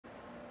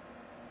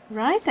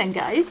Right then,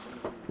 guys.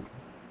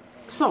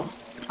 So,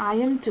 I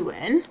am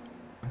doing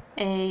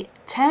a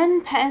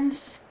 10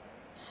 pence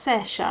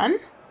session.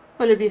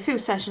 Well, it'll be a few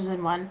sessions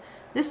in one.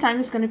 This time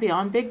it's going to be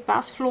on Big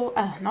Bass Float,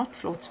 not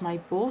Floats My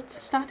Boat.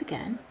 Start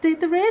again. The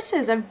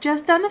races. I've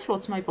just done a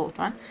Floats My Boat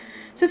one.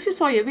 So if you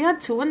saw here, we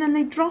had 2 and then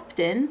they dropped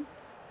in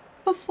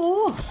for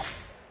 4.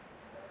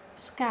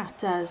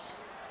 Scatters.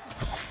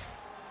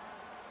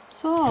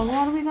 So,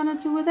 what are we going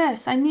to do with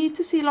this? I need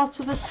to see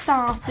lots of the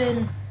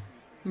starting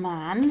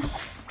man.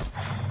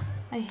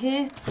 I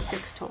hate the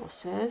fixed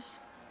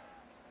horses.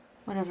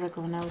 Wherever I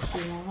go now is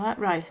game over.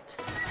 Right.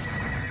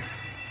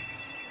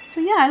 So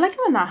yeah, I like it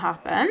when that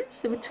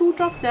happens. There were 2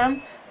 dropped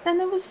down, then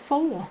there was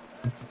 4.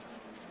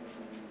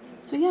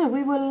 So yeah,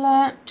 we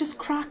will just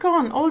crack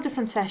on. All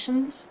different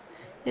sessions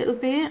it'll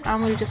be,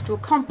 and we'll just do a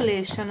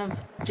compilation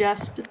of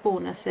just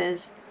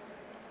bonuses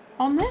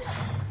on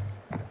this.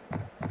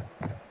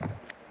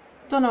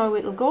 Don't know how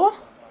it'll go.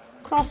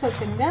 Cross our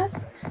fingers.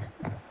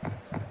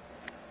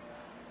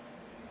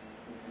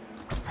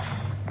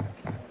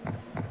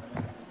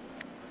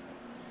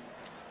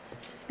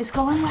 It's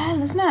going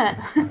well, isn't it?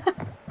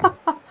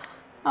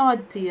 Oh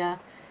dear.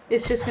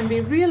 It's just going to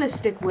be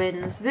realistic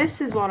wins. This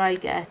is what I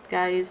get,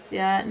 guys.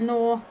 Yeah,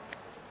 no,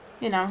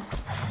 you know,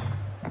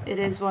 it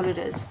is what it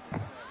is.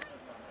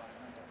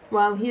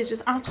 Wow, he has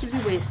just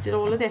absolutely wasted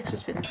all of the extra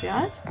spins we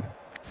had.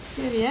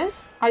 Here he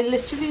is. I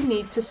literally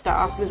need to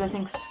start with, I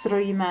think,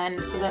 3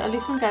 men so that at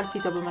least I'm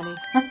guaranteed double money.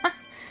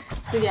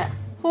 So yeah,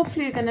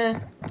 hopefully you're going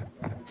to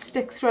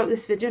stick throughout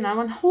this video now,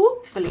 and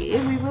hopefully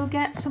we will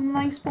get some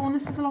nice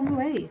bonuses along the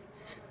way.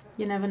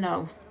 You never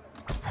know.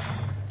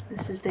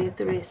 This is day at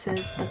the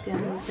races at the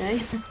end of the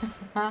day.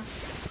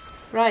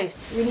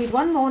 Right, we need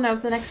 1 more now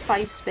for the next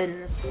 5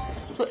 spins.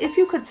 So if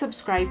you could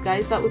subscribe,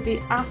 guys, that would be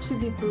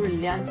absolutely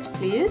brilliant,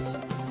 please.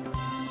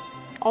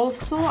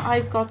 Also,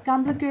 I've got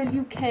Gambler Girl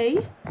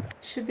UK.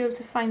 Should be able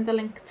to find the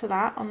link to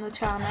that on the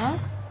channel.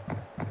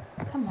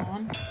 Come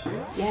on.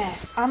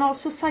 Yes, and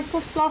also Psycho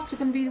Slots are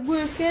going to be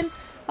working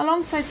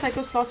alongside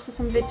Psycho Slots for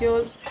some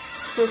videos.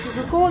 So if you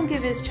could go and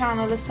give his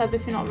channel a sub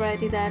if you're not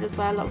already there as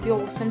well, that would be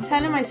awesome.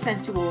 Tell him I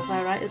sent you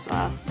over, right, as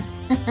well.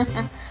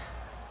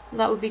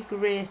 That would be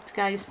great,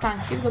 guys.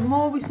 Thank you. The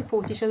more we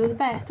support each other, the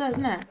better,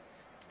 isn't it?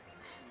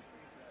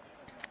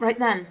 Right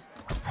then.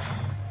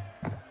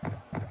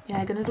 Yeah,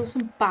 I'm going to do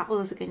some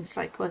battles against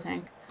Psycho, I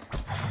think.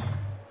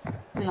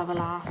 We'll have a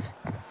laugh.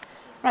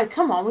 Right,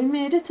 come on. We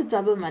made it to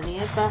double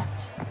money,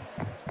 but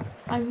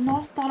I'm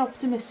not that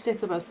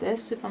optimistic about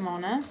this, if I'm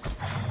honest.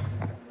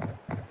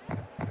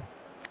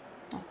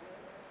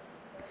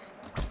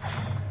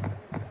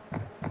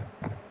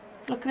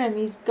 Look at him,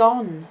 he's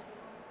gone.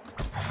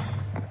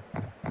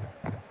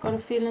 Got a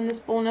feeling this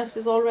bonus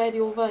is already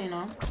over, you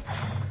know.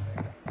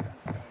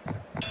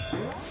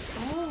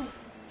 Oh.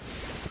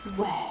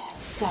 Well,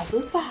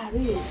 double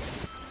barriers.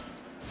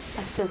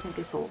 I still think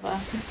it's over.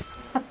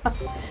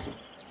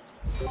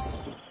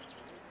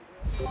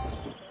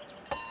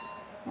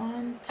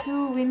 1,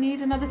 2. We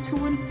need another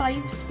 2 and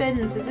 5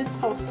 spins. Is it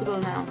possible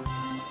now?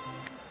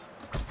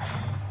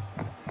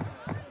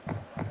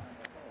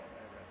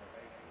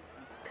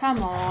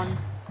 Come on.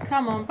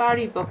 Come on,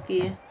 Barry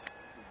Bucky.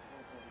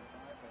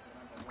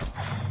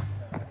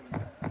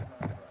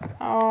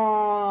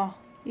 Oh,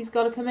 he's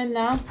got to come in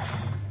now.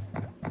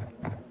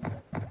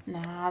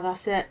 Nah,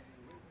 that's it.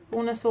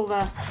 Bonus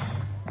over.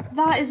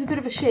 That is a bit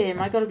of a shame,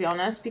 I got to be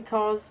honest,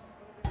 because,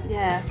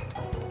 yeah,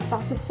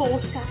 that's a 4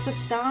 scatter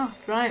start.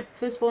 Right,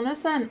 first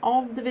bonus then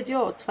of the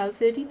video,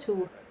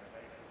 12:32.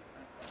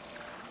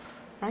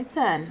 Right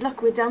then,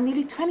 look, we're down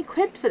nearly 20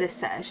 quid for this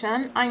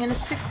session. I'm going to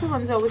stick to the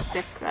ones I always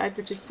stick, right,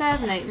 which is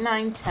 7, 8,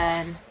 9,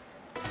 10,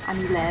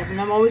 and 11.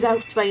 I'm always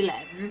out by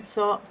 11,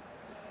 so,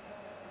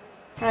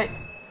 right.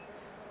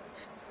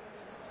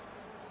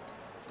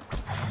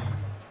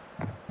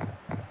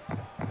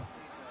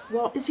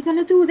 What is he going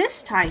to do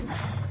this time?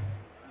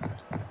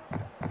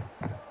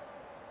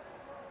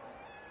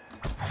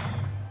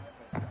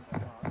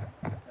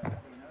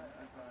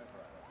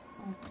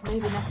 Oh,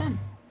 maybe nothing.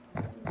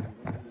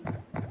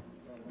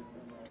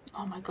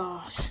 Oh my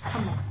gosh,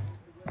 come on.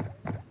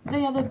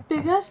 They are the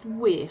biggest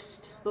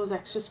waste, those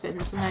extra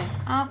spins, and they're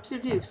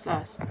absolutely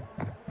useless.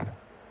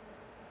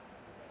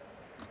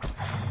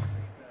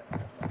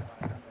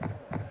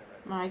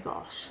 My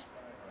gosh.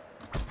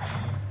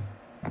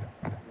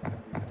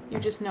 You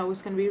just know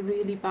it's going to be a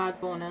really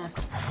bad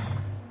bonus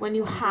when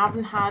you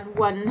haven't had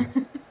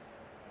one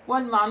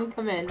man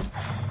come in.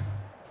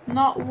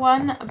 Not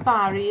one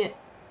Barry.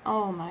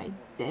 Oh my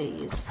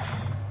days.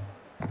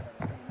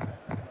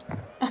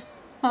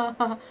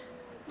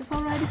 It's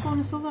already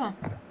bonus over.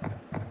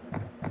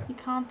 He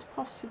can't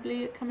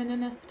possibly come in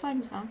enough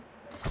times now.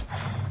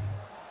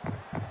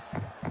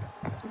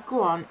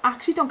 Go on.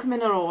 Actually, don't come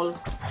in at all.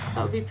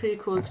 That would be pretty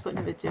cool to put in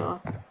a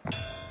video.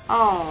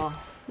 Oh,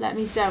 let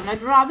me down.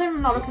 I'd rather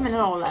him not come in at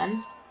all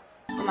then.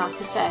 Than that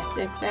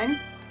pathetic thing.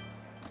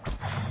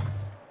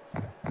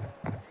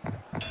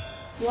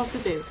 What a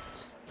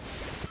boot.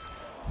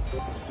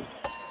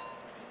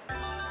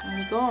 There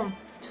we go.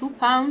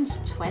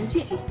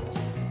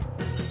 £2.28.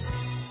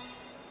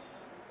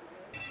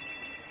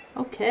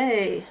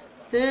 Okay,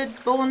 third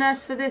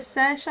bonus for this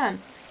session.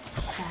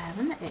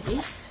 7,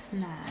 8,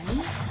 9,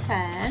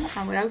 10,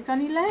 and we're out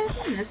on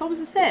 11. It's always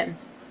the same.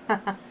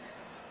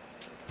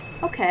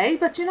 Okay,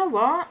 but you know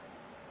what?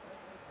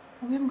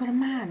 We haven't got a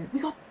man. We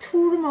got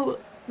 2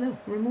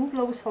 remove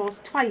lowest horse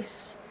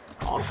twice.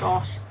 Oh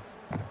gosh.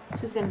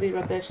 This is going to be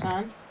rubbish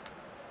then.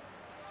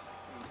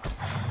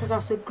 Because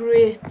that's a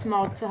great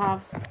mod to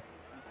have.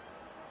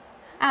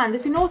 And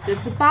if you notice,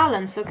 the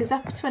balance look is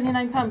up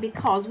 £29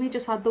 because we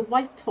just had the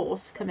white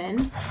horse come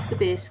in, the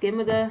base game,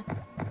 with a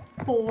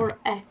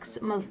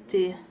 4x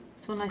multi.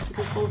 So a nice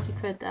little 40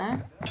 quid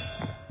there.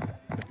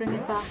 We'll bring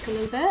it back a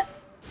little bit.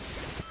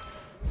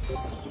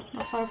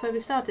 Not far off where we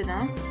started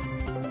now.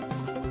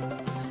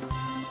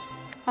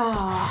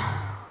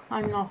 Ah,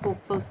 I'm not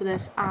hopeful for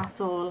this at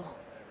all.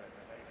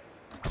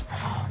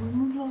 Oh,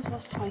 remove those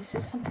lost twice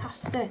is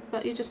fantastic,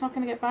 but you're just not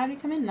going to get Barry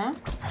come in now.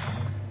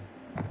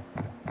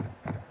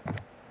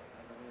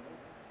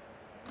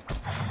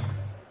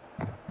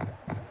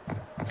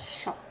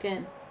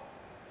 Shocking.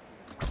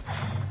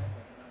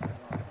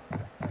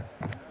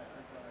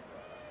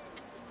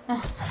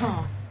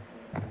 Oh.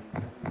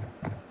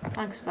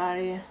 Thanks,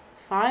 Barry.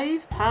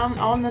 £5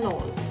 on the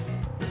nose.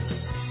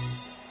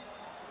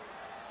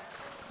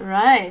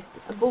 Right,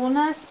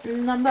 bonus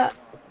number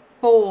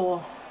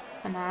 4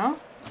 for now.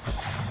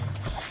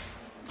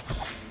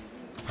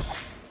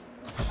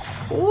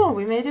 Oh,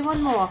 we made it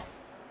one more.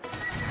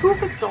 2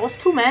 fixed horse,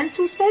 2 men,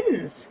 2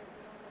 spins.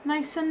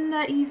 Nice and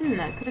even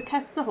there. Could have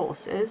kept the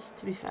horses,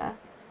 to be fair,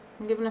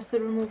 and given us the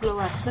remove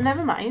lowest. But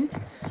never mind.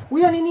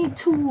 We only need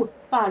 2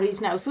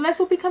 Barrys now. So let's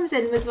hope he comes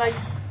in with like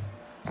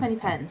 20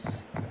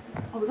 pence.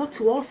 Oh, we got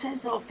 2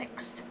 horses all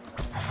fixed.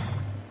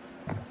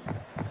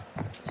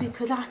 So we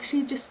could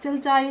actually just still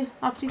die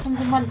after he comes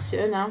in once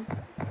here now.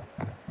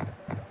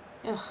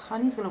 Ugh,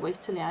 and he's going to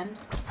wait till the end.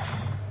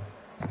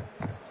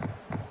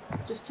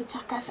 Just to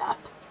tuck us up.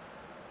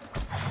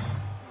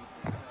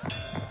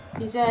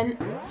 He's in.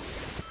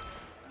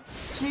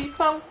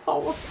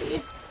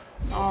 £3.40.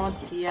 Oh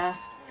dear.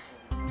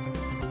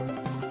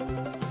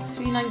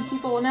 390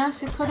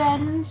 bonus, it could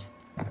end.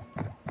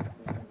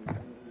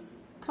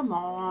 Come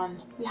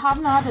on. We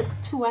haven't had a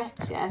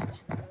 2x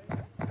yet.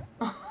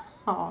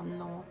 Oh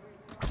no.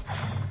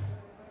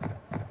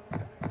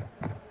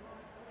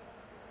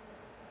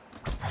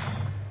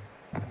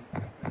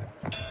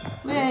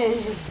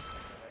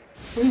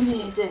 We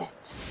made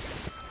it.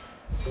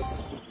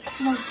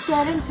 You know,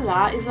 getting to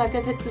that is like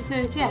I've hit the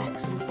 30x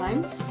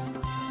sometimes.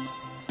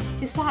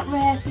 Is that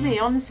rare for me,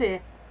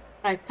 honestly?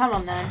 Right, come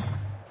on then.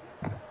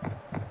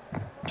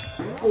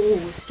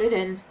 Oh, straight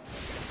in.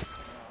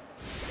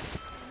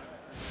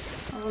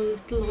 Oh,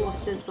 little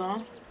horses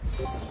though.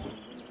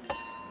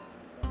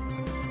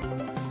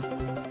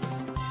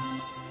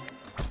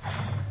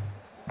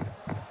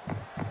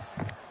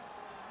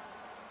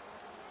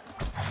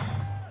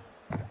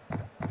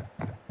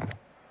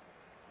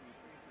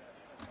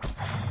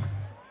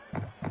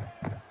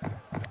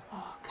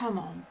 Oh, come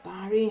on,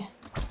 Barry.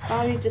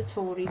 Barry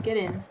Dettori, get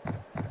in.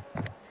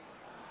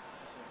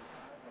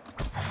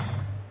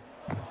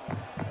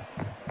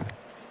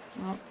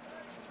 Oh.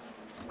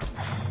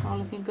 Not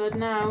looking good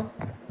now.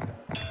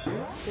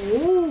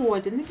 Oh, I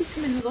didn't think he'd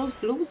come in with those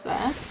blues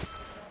there.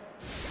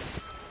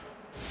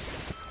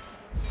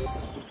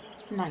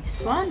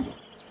 Nice one.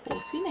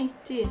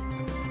 1480.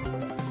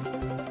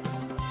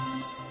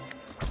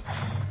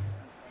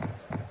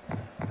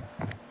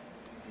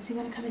 Is he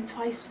going to come in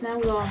twice now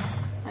though?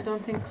 I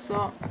don't think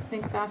so. I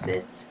think that's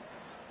it.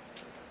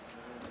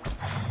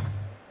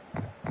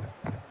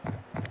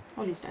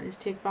 All he's done is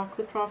take back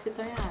the profit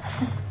I had.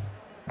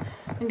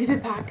 And give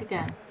it back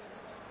again.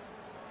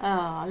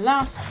 Ah,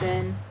 last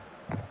spin.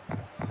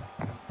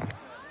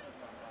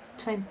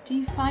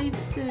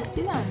 25.30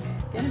 then.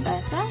 Getting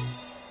better.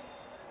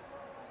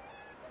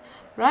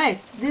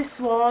 Right, this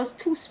was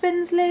 2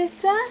 spins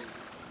later.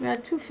 We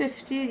had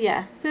 250,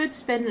 yeah, 3rd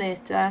spin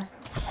later.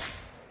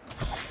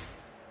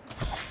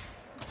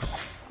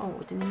 Oh,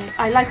 didn't make...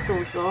 I like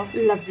those though.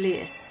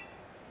 Lovely.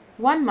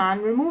 1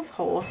 man, remove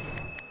horse.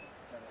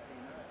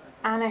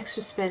 And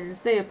extra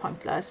spins. They are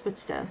pointless, but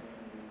still.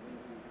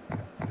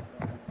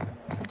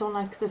 I don't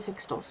like the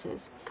fixed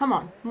horses. Come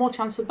on, more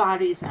chance for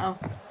Barry's now.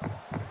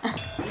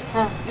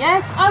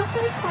 Yes, our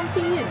first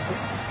compete.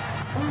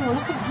 Oh,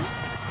 look at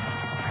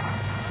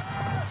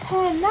that.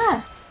 10.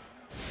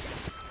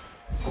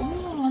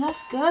 Oh,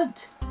 that's good.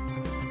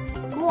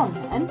 Go on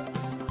then.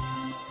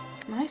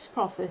 Nice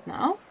profit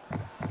now.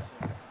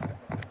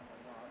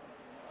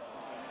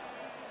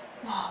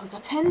 Oh, we've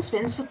got 10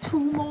 spins for 2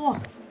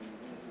 more.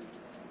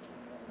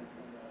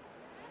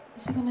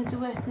 Is he going to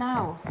do it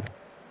now?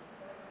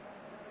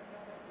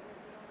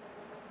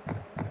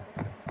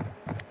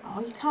 Oh,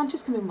 you can't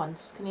just come in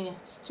once, can you?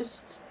 It's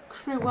just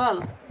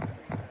cruel.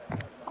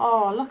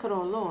 Oh, look at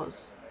all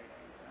those.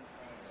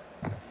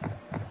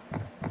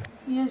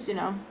 He is, you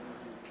know.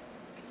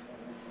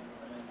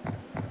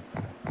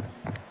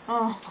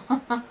 Oh,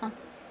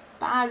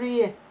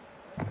 Barry.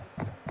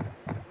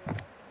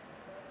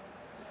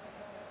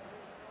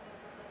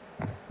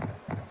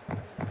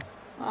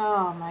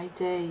 Oh my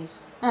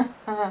days.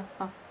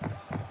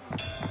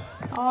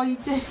 Oh, he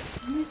did.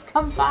 He's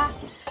come back.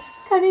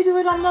 Can he do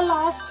it on the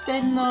last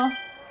spin though?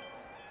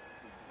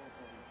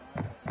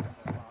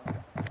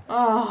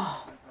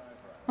 Oh.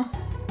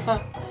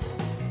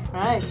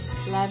 Right,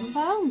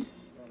 £11.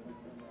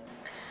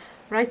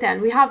 Right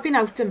then, we have been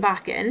out and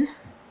back in.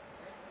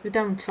 We're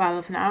down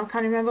 12 now.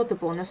 Can't remember what the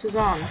bonus was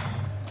on.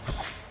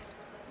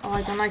 Oh,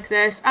 I don't like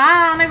this.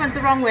 Ah, and I went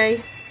the wrong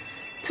way.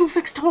 2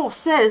 fixed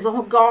horses.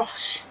 Oh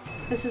gosh.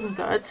 This isn't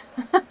good.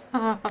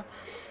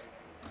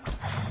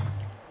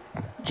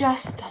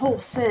 Just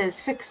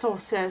horses. Fixed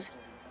horses.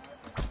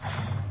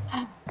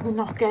 We're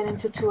not getting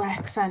into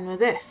 2x then with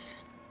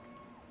this.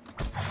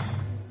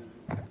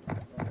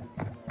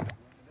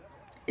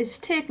 It's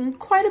taken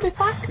quite a bit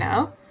back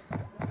now.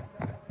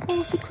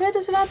 40 quid,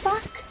 is it that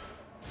back?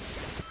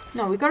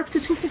 No, we got up to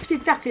 250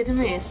 exactly,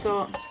 didn't we?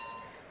 So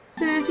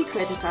 30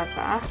 quid is that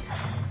back.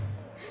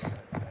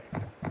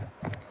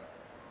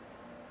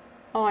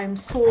 Oh, I'm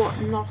so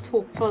not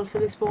hopeful for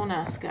this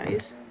bonus,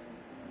 guys.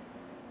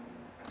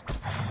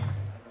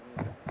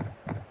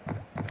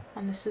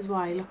 And this is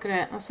why, look at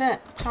it. That's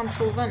it. Chance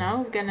over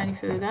now of getting any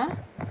further.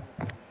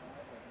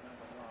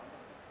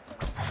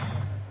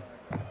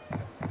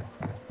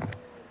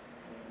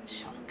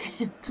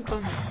 Shocking.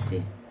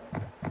 £2.80.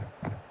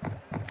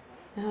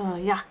 Oh,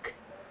 yuck.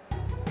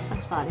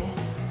 Thanks, Barry.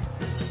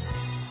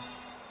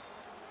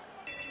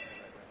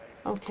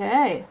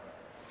 Okay.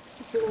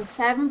 The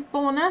 7th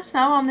bonus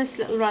now on this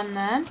little run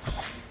then.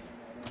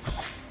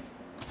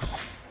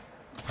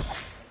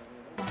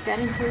 Not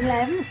getting to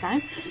 11 this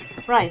time.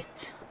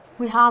 Right.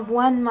 We have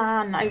one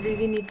man. I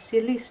really need to see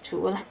at least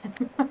 2 of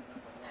them.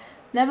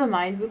 Never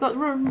mind. We've got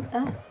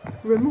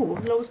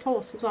remove lowest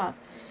horse as well.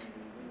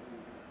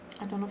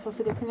 I don't know if that's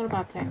a good thing or a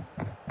bad thing.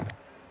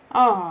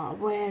 Oh,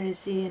 where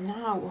is he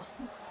now?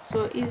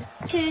 So he's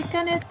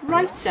taken it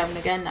right down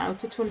again now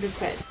to 200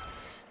 quid.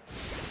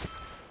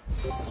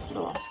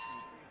 So,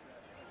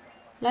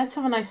 let's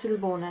have a nice little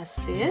bonus,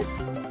 please.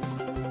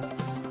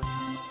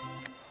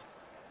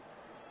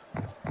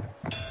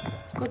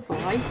 Good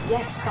boy.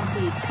 Yes,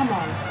 Stampede. Come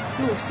on.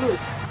 Blues,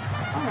 blues.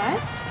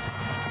 Alright.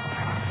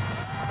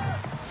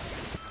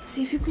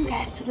 See if you can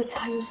get to the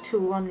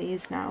 ×2 on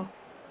these now.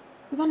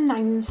 We've got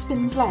 9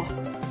 spins left.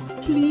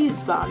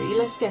 Please, Barry,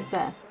 let's get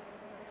there.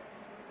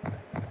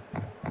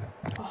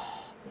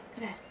 Oh, look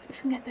at it. If we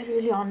can get there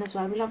early on as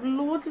well, we'll have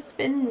loads of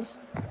spins.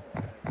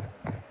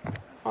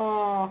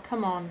 Oh,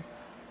 come on.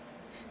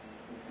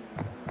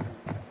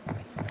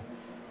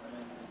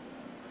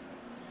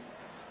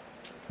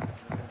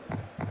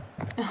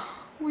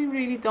 We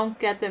really don't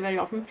get there very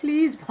often.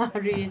 Please,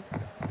 Barry.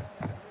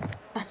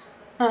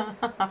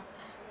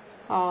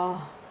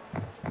 Oh.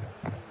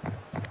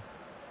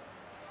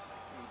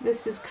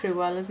 This is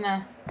cruel, isn't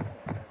it?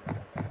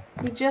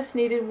 We just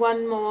needed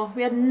one more.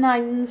 We had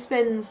 9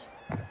 spins.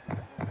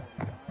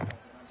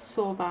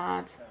 So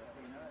bad.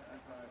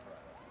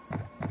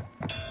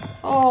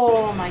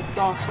 Oh my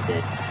gosh, I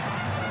did.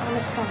 I'm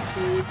a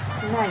Stampede.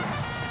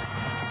 Nice.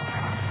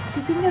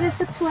 See if we can get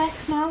this at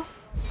 2x now.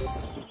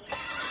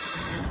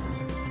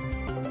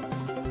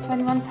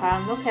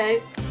 £21.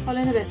 Okay.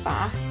 Pulling a bit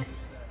back.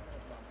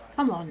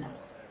 Come on now.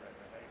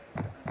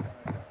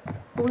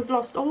 But we've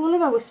lost all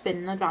of our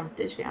spin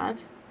advantage we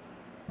had.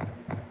 I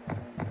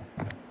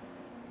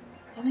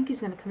don't think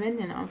he's going to come in,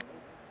 you know.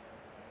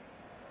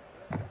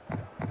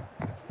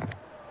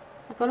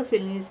 I've got a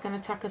feeling he's going to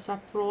attack us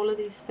up for all of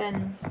these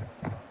spins.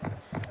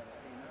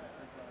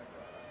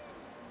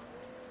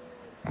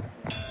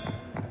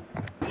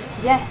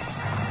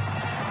 Yes!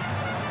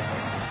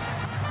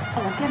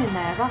 Oh, get in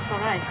there, that's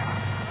alright.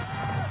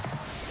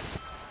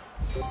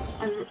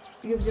 I'm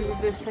using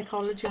reverse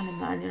psychology on him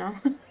then, you know.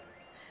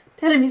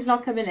 Tell him he's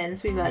not coming in,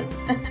 so we will.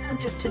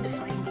 Just to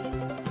define me.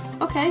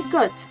 Okay,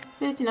 good.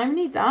 39, we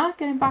need that.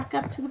 Getting back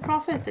up to the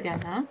profit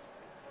again now.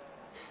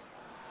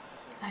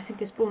 I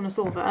think it's bonus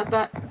over,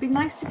 but it'd be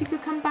nice if he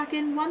could come back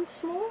in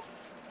once more.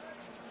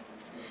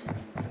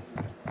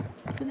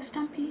 With a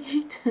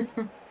Stampede.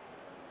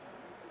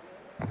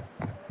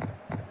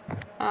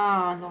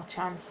 Ah, no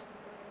chance.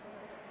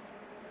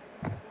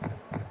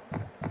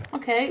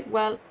 Okay,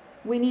 well,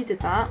 we needed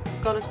that.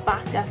 Got us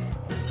back up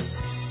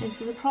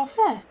into the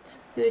profit.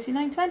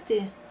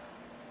 39.20.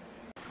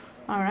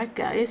 Alright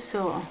guys,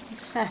 so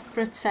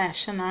separate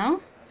session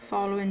now.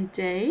 Following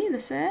day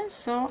this is.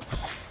 So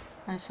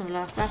let's have a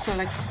look. That's what I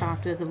like to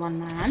start with, the one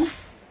man.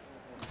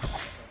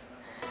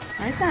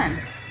 Right then.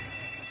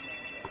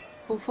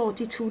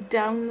 442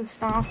 down the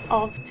start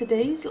of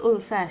today's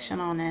little session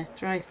on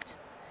it. Right.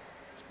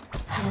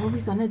 How are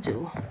we gonna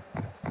do?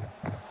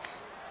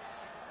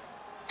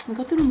 We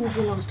got to remove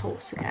the lowest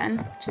horse again,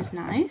 which is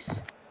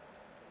nice.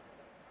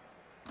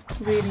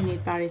 Really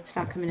need Barry to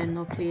start coming in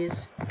though,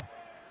 please.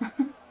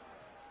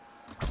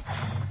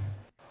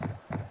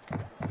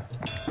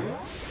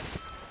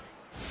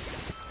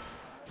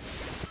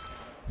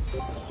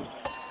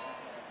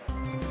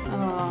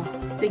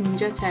 Oh,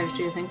 danger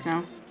territory, I think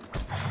now.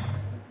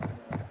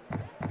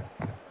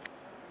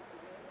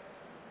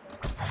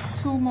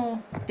 2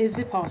 more. Is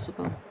it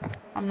possible?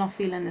 I'm not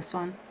feeling this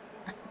one.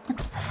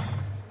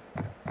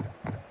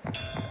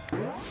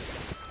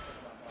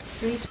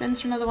 3 spins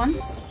for another one?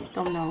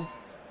 Don't know.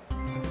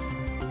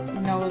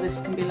 You know what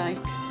this can be like.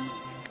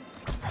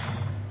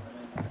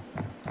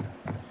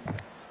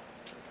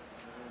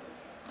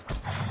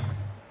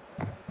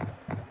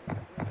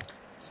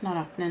 It's not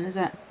happening, is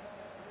it?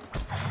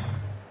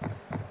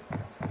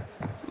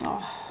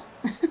 Oh.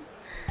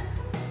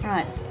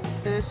 Right,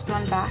 first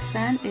one back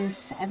then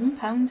is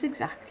 £7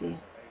 exactly.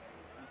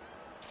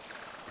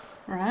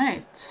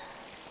 Right,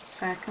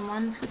 second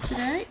one for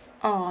today.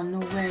 Oh, no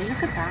way,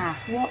 look at that.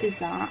 What is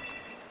that?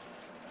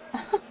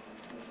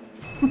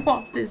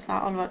 What is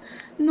that all about?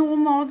 No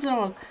mods at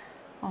all.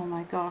 Oh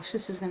my gosh,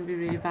 this is going to be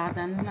really bad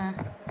then, isn't it?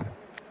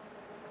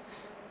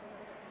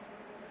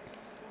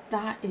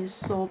 That is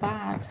so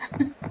bad.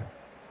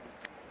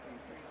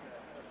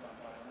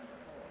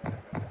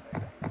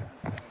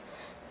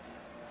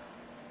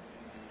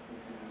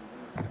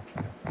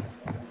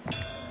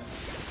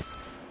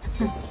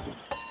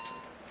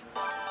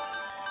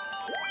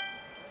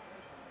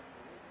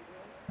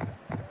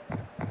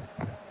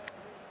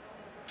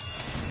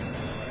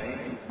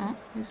 Oh,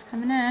 he's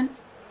coming in.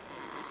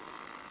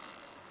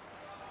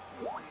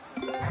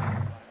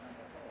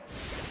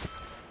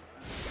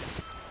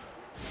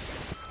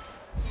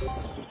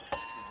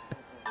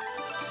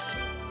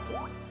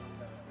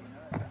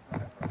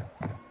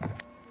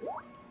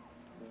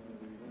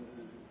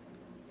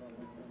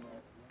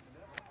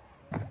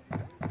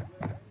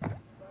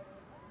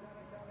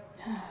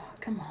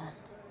 Come on.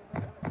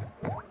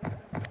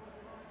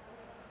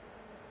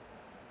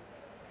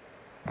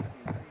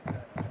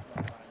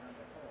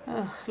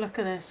 Ugh, look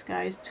at this,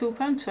 guys.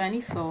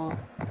 £2.24.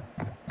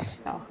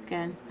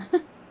 Shocking.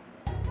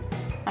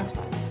 Thanks,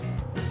 bud.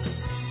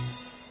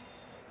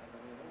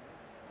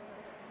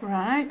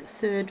 Right,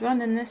 third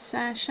one in this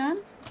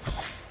session.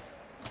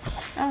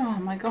 Oh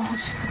my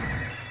gosh.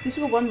 At least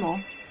we got one more.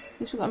 At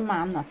least we got a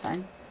man that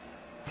time.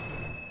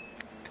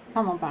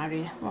 Come on,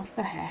 Barry. What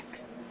the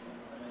heck?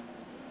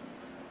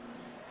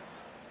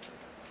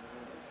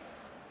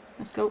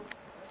 Let's go.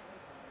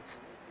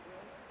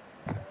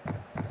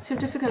 See how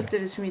difficult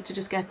it is for me to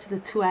just get to the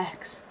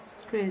 2x.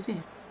 It's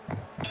crazy.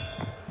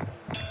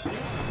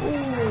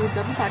 Oh,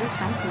 double Barry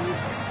stampede.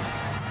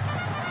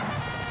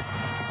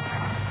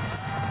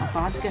 It's not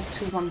bad to get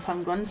 2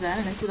 £1 ones there,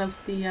 I think, without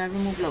the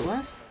remove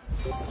lowers.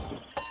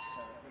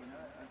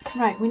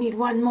 Right, we need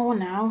one more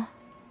now.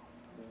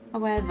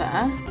 However,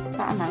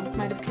 that amount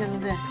might have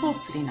killed it.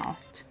 Hopefully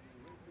not.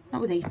 Not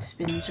with 8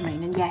 spins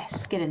remaining.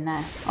 Yes, get in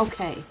there.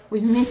 Okay,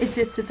 we made it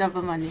to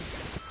double money.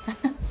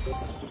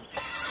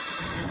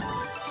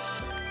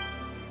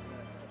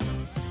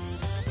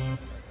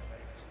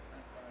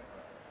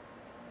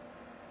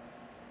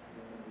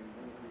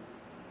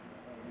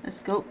 Let's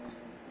go.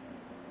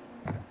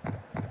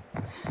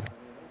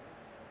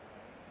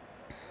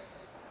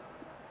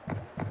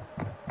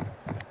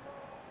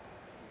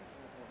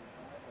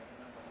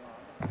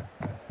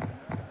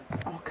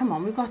 Oh, come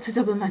on, we've got to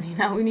double money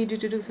now. We need you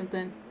to do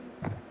something.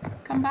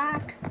 Come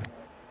back.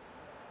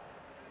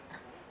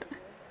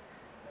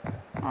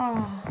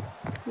 Oh,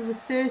 we were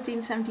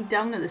 13.70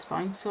 down at this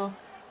point, so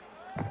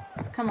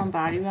come on,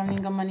 Barry, we haven't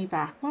even got money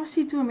back. What's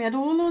he doing? We had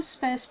all those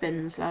spare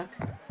spins, look.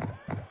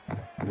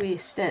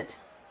 Wasted.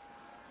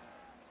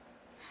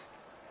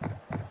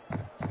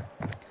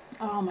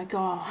 Oh my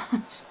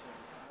gosh.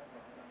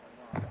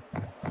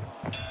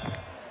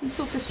 He's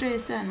so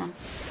frustrated, man.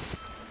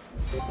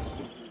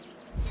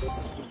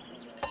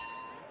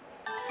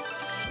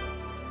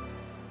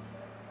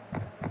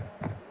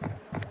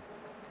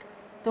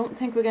 Don't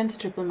think we're going to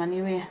triple money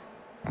away.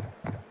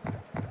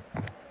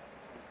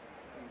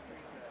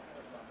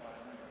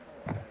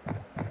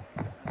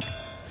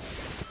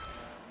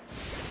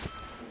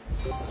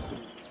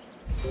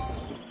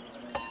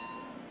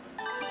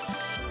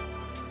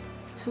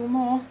 Two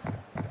more.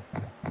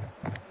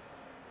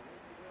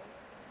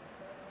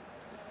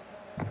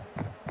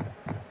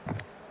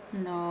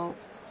 No.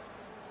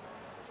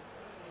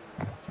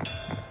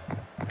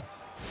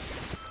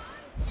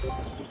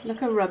 Look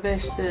how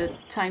rubbish the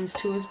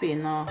 ×2 has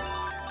been though.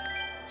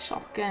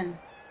 Shocking.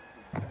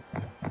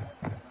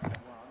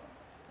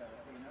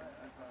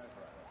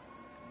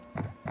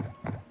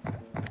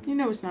 You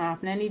know it's not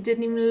happening. He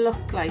didn't even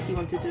look like he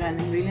wanted to do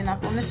anything really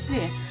not on this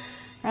today.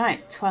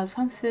 Right,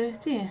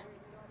 £12.30.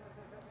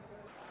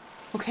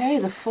 Okay,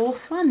 the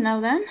fourth one now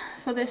then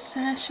for this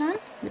session.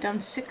 We're down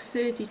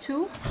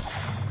 6.32.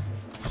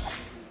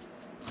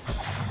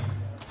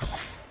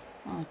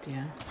 Oh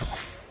dear.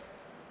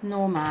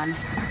 No man.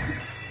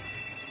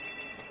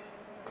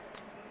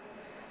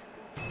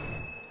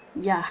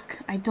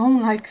 Yuck. I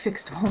don't like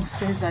fixed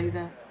horses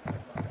either.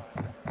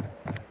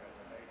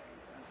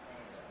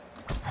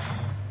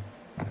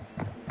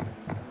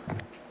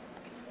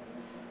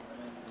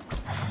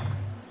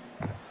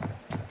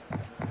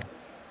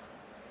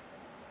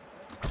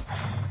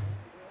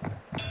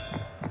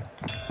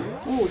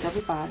 Oh,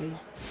 double Barry.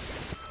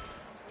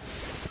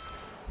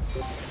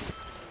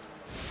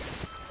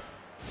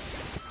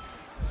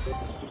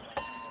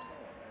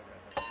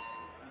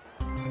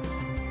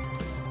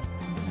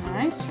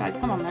 Right,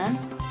 come on then.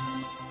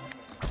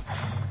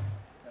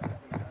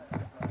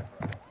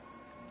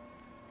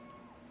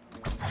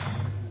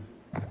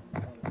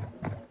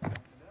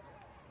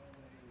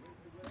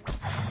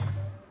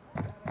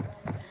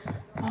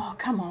 Oh,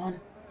 come on.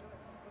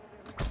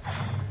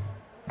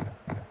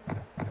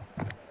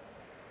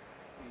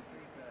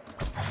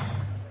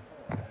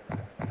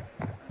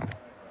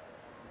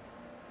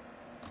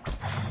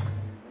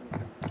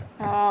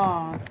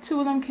 Oh, 2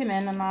 of them came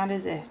in and that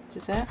is it,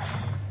 is it?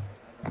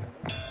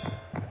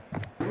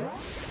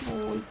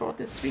 Oh, he brought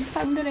the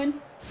 £3 in.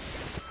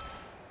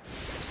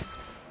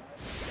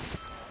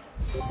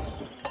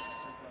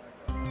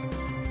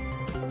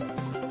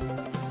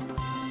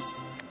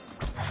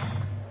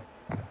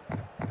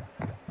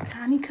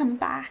 Can he come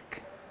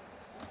back?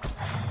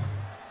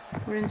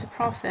 We're into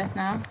profit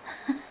now.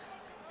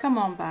 Come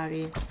on,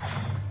 Barry.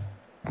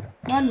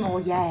 One more,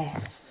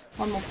 yes.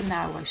 One more for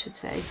now, I should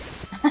say.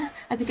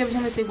 I think every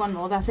time I say one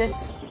more, that's it.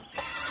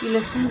 He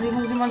listens, he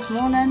comes in once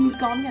more, and then he's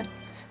gone again.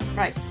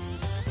 Right.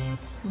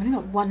 We've only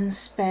got 1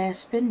 spare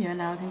spin here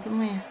now, I think, haven't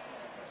we?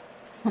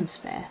 1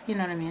 spare, you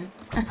know what I mean.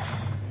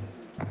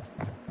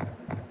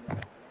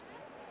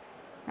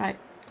 Right,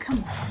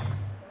 come on.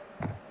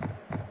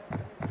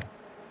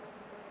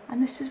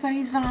 And this is where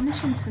he's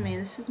vanishing for me.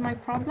 This is my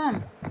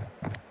problem.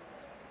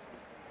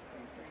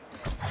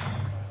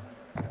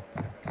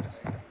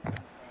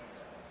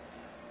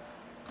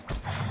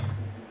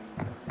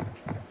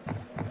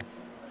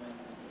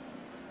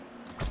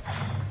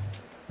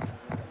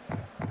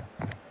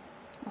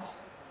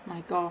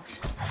 My gosh.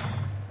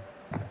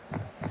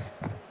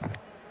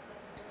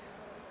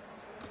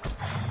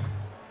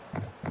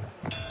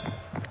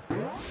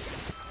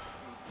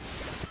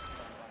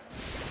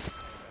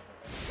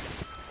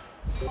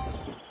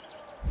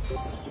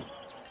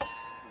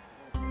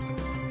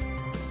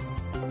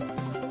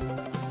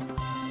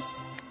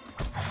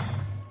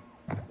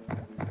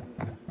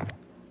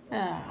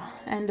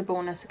 End a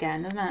bonus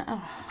again, isn't it?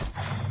 Oh.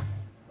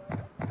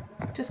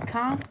 Just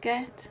can't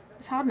get...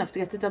 It's hard enough to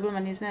get to double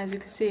money, isn't it, as you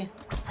can see.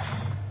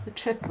 The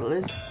triple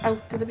is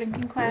out of the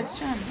blinking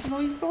question.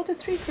 Although he's brought a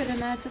 £3 in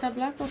there to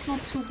double up, that's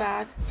not too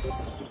bad.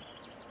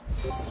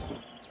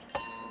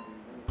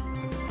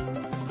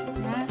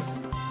 Right,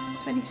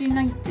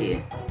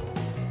 23.90.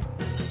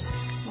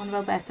 One of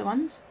our better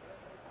ones.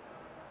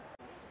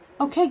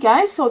 Okay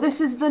guys, so this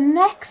is the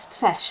next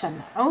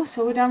session. Oh,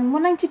 so we're down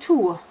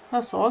 192.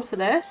 That's all for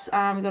this.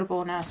 And we got a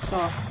bonus,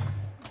 so...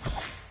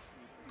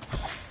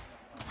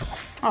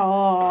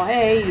 Oh,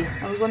 hey.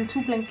 Oh, we won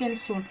 2 blinking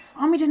soon.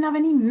 And we didn't have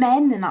any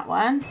men in that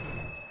one.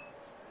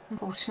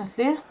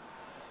 Unfortunately.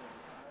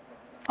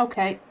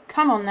 Okay,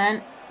 come on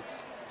then.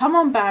 Come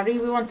on, Barry.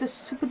 We want a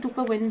super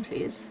duper win,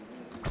 please.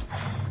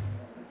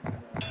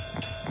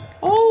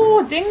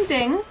 Oh, ding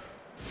ding.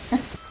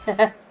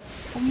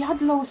 We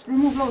had lowest,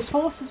 remove lowest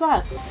horse as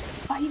well.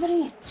 5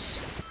 each.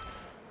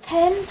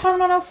 £10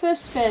 on our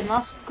first spin.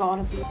 That's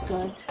gotta be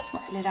good.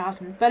 Well, it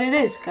hasn't, but it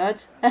is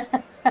good.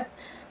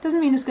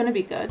 Doesn't mean it's gonna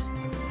be good.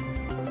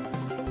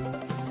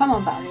 Come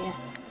on, Barry.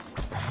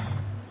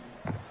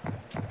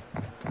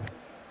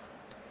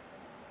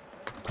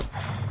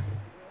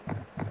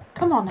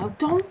 Come on now,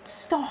 don't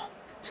stop.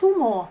 2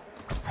 more.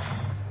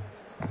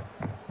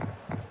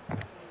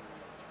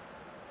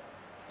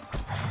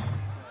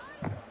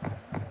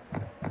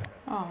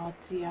 Oh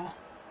dear.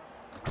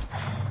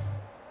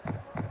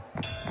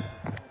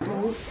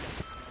 Oh.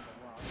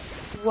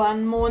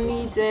 1 more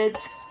needed.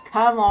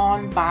 Come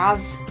on,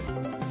 Baz.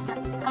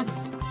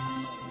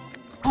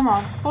 Come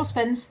on, 4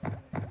 spins.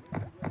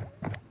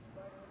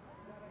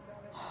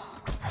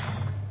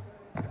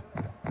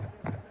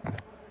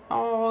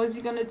 Oh, is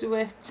he gonna do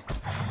it?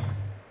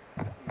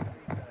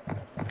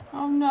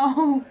 Oh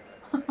no.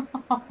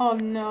 Oh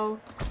no.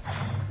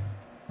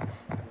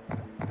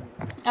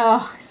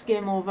 Oh, it's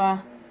game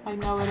over. I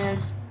know it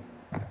is.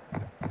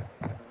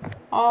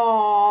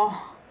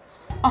 Oh.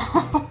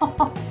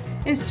 Oh.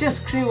 It's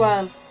just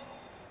cruel.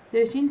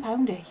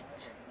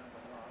 £13.08.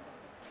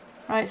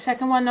 Right,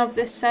 second one of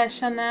this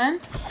session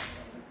then.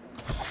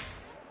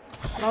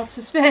 Lots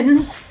of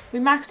spins. We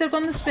maxed out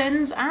on the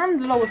spins and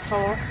the lowest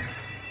horse.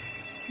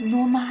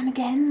 No man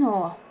again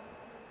though.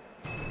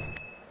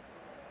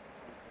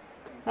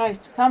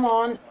 Right, come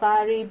on,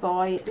 Barry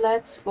boy,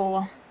 let's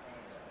go.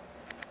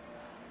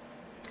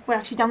 We're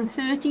actually down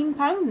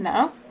 £13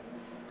 now.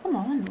 Come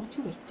on, what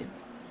are you waiting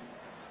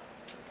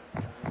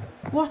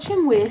for? Watch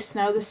him waste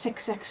now the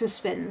 6 extra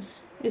spins.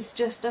 It's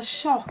just a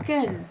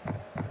shocking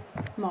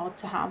mod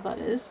to have, that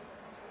is.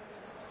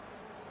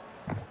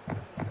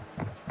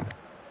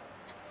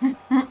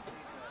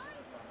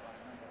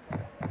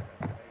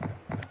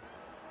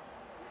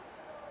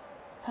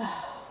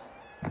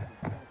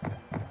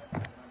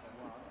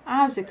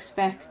 As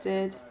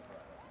expected.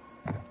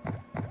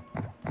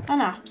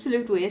 An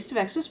absolute waste of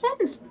extra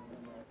spins.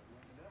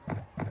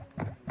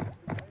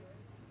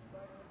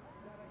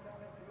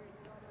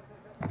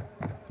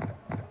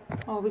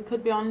 Oh, we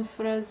could be on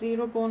for a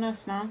 0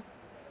 bonus now.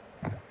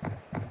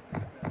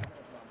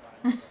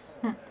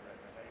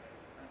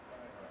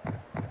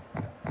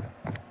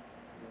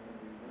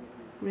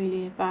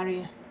 Really,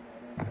 Barry.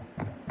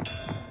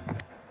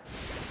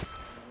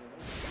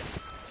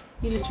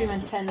 He literally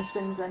went 10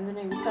 spins then,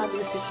 didn't he? We started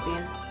with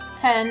 16.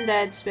 10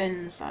 dead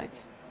spins, like.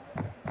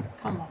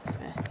 Come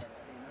off it.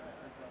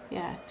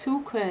 Yeah,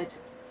 £2.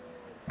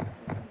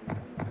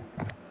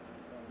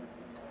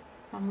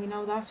 And we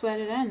know that's where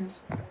it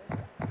ends.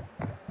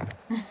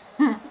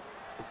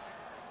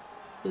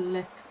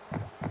 Blip.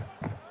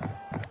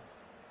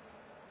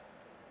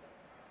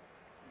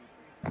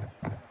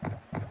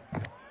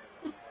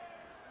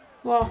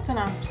 What an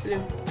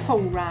absolute toe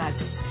rag.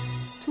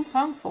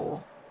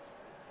 £2.4.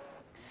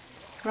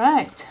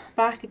 Right,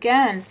 back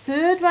again.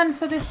 Third one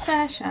for this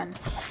session.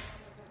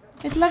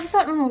 It loves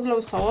that remove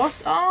lowest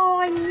horse. Oh,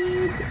 I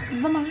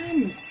need the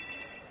man.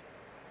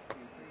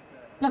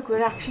 Look,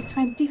 we're actually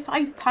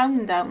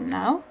 £25 down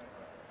now.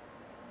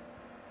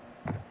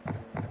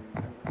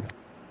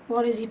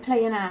 What is he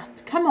playing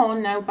at? Come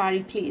on now,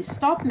 Barry, please.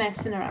 Stop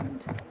messing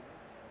around.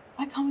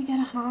 Why can't we get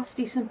a half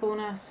decent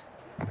bonus?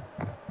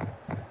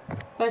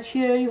 But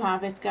here you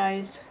have it,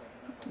 guys.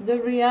 The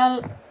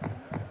real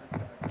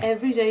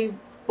everyday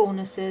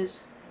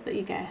bonuses that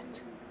you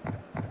get.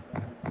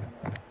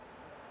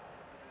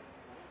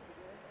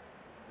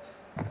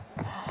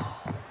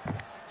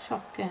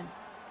 Shocking.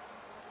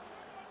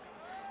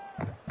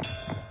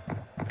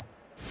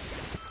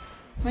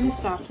 When it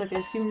starts like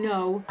this, you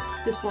know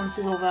this bonus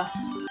is over.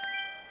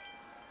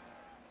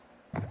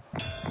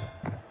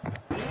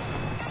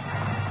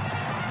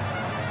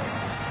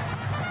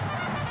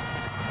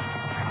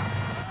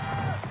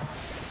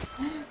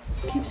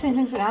 Keep saying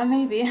things like that,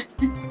 maybe.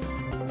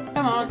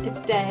 Come on, it's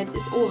dead,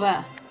 it's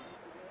over.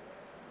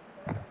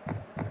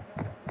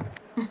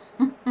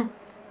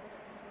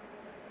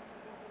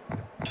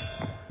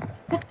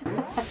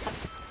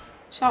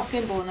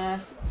 Shocking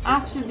bonus.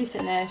 Absolutely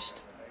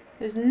finished.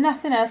 There's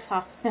nothing else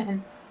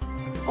happening.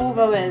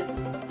 Over with.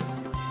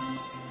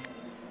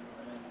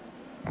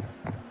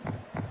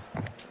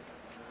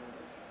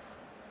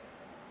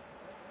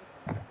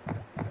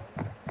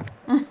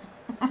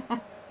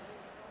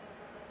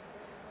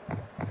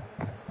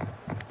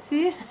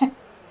 See?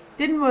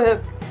 Didn't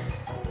work.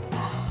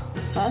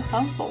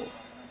 £12.4.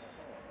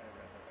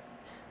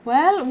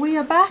 Well, we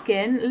are back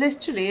in,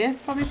 literally,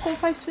 probably 4 or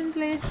 5 spins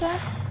later.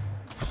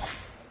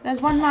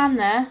 There's one man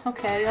there.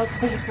 Okay, I'll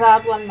take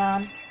that one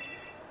man.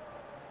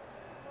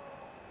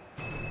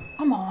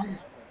 Come on.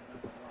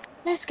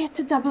 Let's get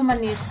to double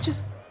money. It's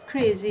just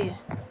crazy.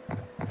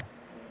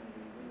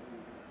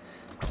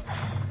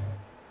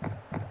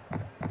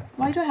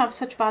 Why do I have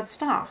such bad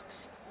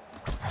starts?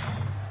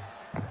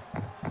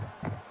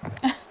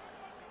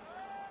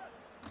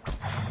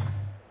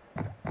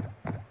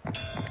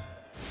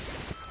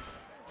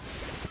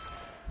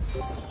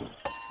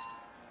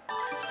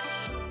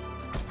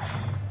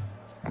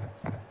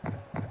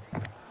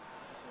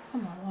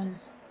 Come on.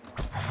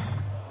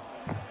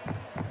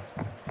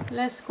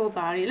 Let's go,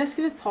 Barry. Let's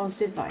give it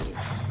positive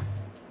vibes.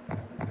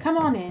 Come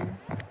on in.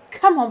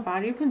 Come on,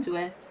 Barry. You can do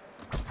it.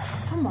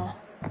 Come on.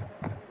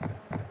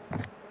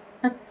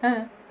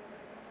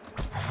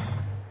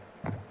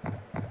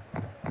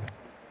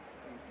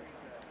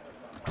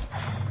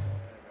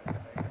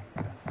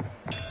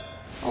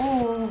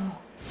 Oh,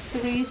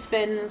 3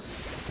 spins.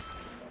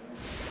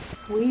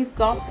 We've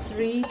got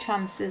 3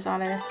 chances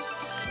at it.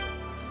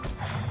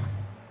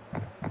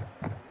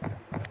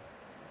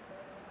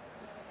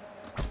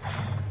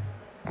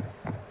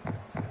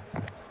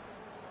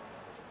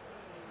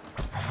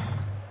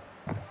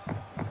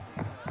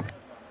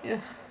 Ugh.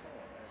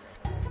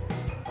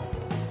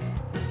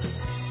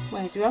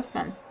 Where's your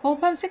man?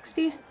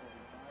 £4.60.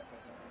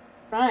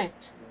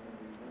 Right.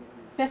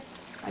 5th,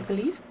 I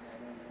believe.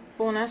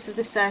 Bonus of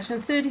this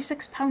session.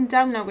 £36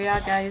 down now we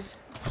are, guys.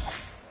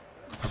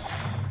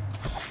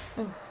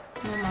 Oh,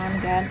 no man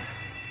again.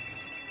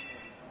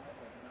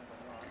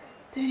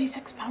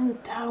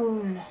 £36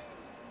 down.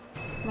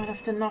 Might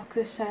have to knock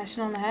this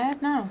session on the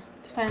head now.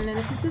 Depending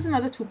if this is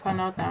another £2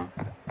 odd now.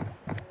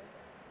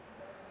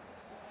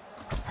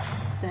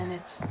 Then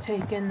it's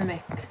taking the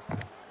mick.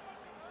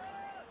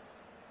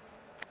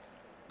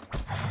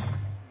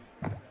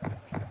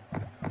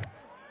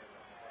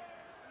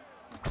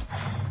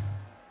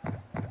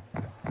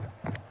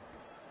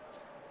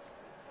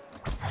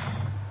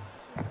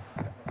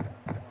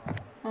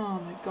 Oh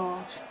my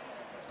gosh.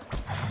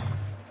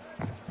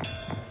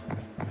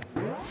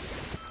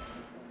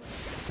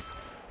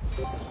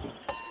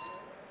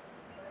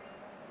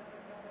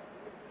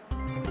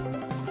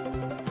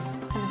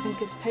 It's gonna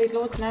think it's paid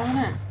loads now, isn't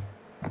it?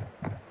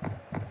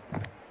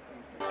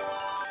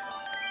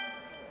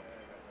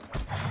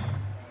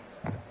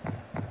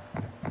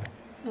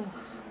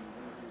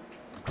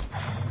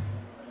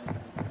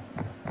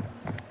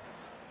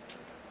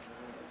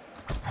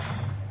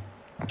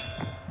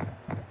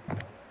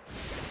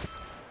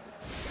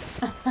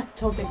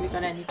 I don't think we've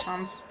got any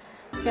chance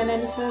of getting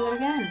any further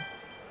again.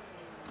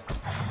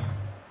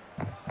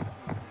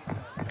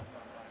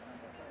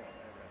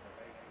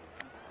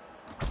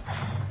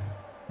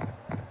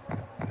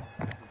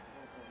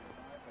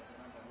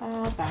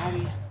 Oh,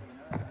 Barry.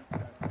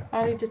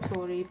 Barry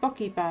Dettori,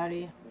 Bucky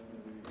Barry.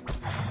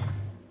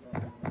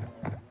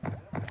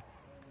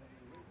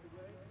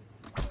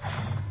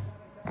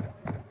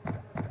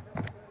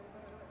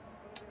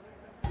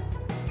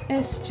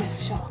 It's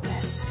just shocking.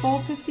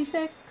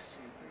 4.56.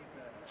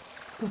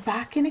 We're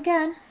back in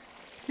again.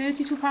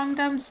 £32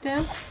 down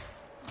still.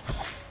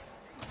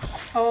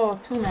 Oh,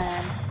 2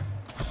 men.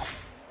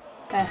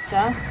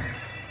 Better.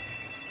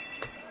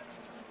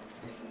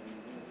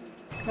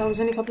 That was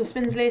only a couple of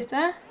spins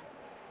later.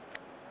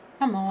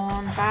 Come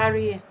on,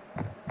 Barry.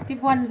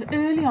 Give one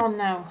early on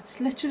now.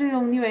 It's literally the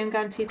only way I'm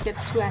guaranteed to get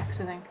to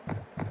 2x, I think.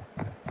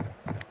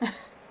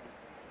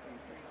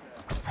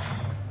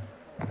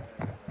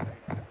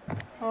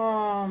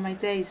 Oh, my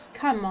days.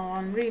 Come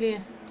on,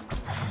 really.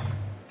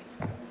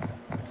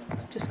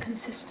 Just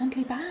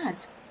consistently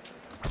bad.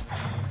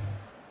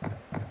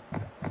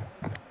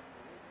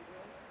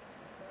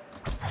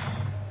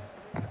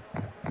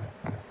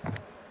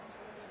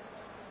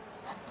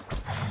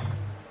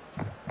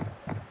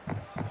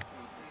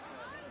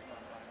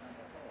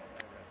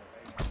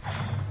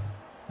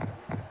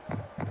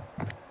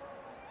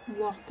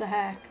 What the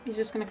heck? He's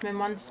just going to come in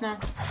once now.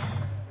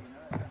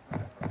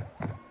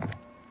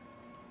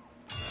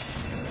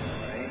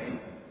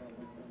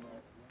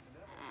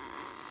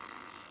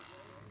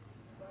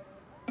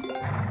 I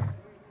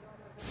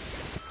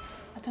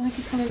don't think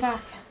he's coming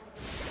back.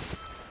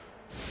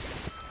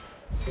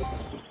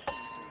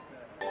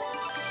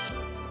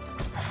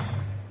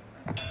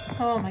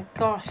 Oh my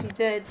gosh, he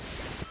did.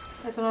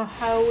 I don't know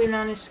how we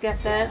managed to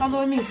get there.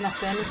 Although it means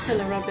nothing. It's still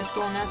a rubbish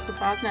bonus so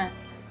far, isn't it?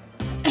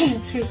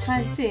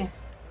 320.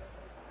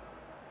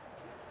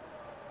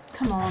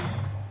 Come on.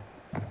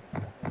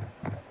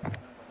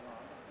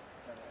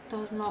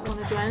 Does not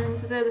want to do anything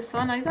to do this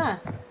one either.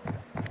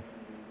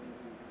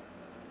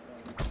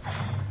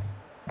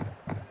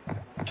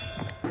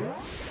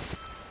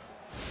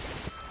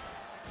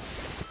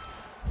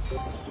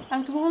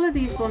 Out of all of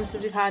these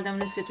bonuses we've had on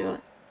this video,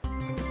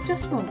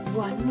 just want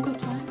one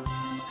good one.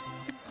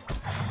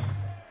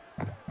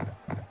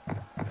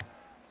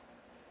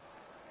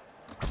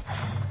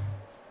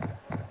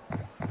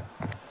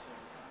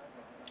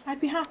 I'd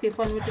be happy if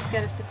one would just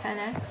get us to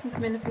 10x and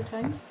come in a few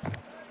times.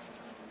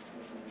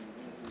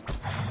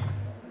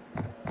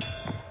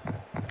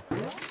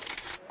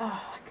 Oh,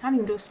 I can't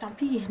even do a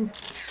stampede.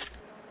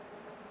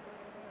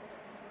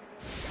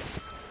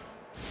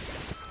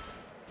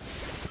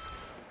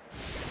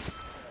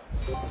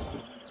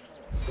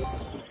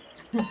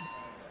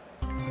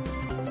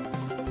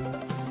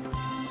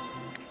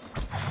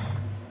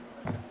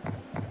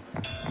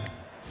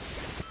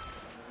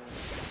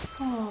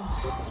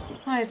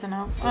 I don't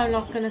know. I'm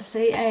not going to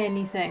say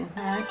anything,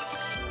 right?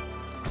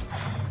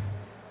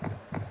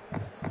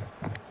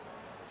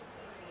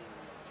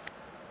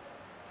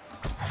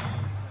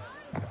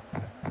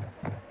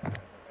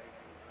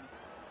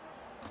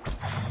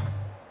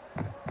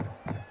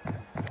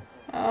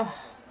 Oh,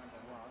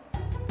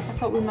 I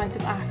thought we might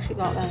have actually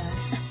got that.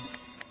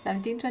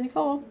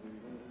 1724.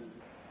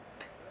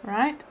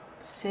 Right,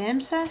 same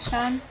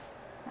session.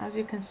 As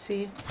you can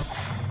see,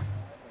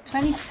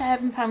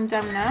 £27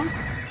 down now.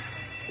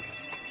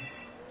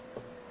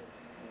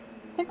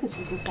 I think this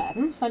is the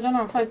 7th. I don't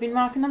know if I've been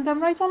marking them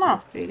down right or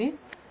not, really.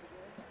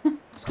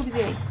 This could be the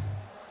 8th.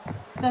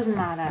 Doesn't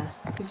matter.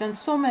 We've done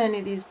so many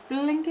of these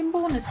blinking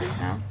bonuses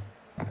now.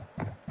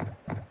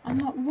 And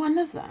not one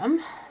of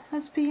them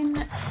has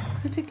been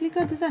particularly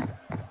good, is it?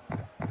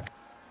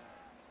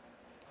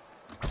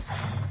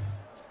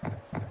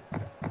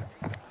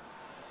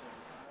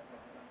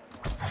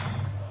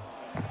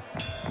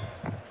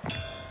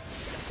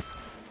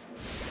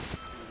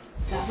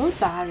 Double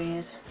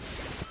barriers.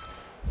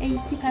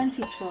 80p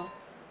each though.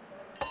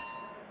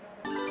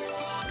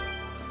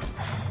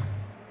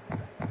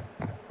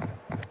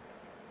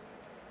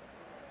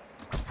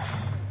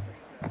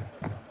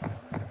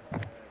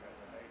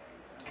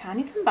 Can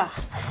he come back?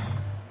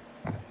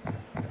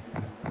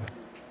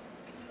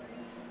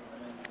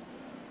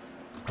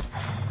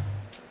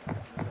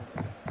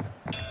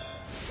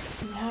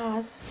 He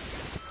has.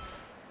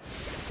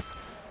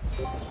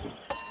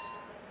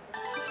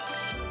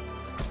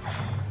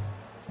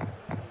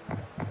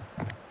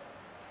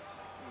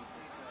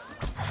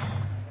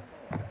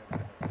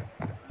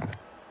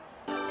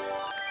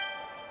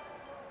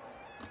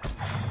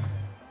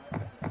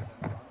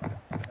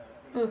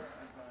 Oof.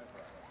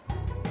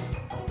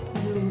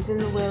 I'm losing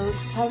the will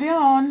to carry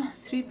on.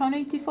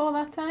 £3.84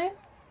 that time.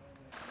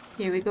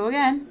 Here we go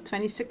again.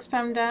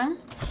 £26 down.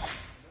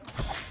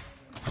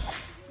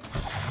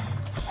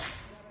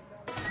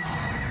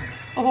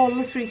 All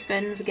the free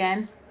spins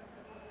again.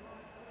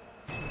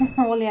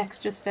 All the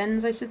extra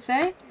spins, I should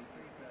say.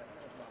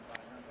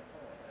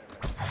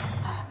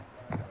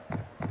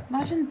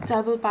 Imagine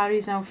double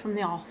barriers now from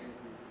the off.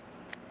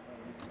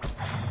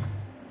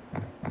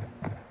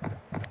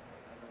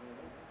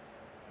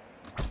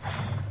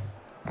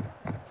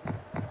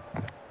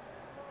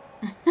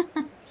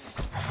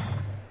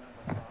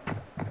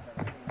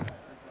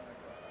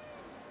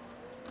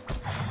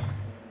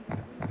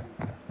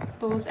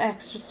 Those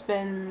extra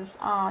spins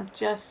are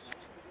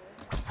just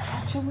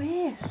such a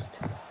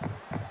waste.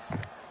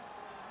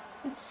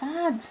 It's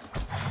sad.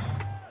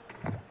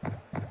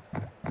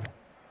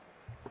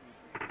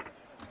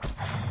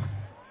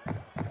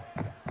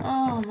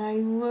 Oh my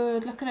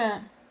word, look at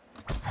it.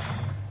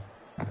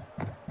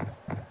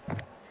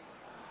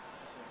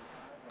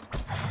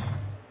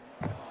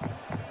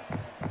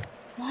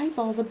 Why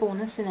bother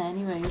bonusing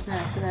anyway, isn't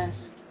it, for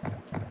this?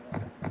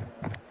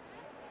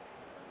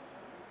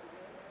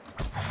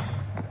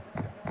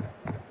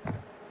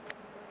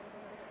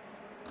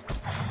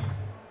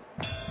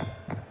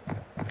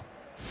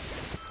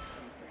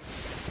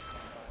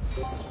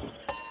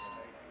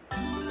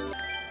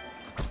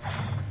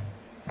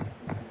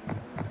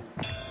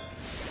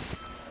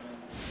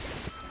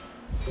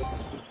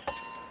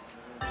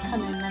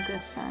 Come in like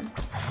this then.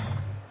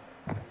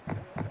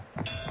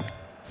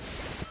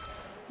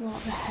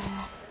 What the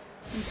heck?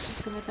 It's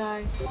just gonna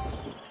die.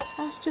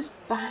 That's just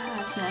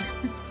bad, man.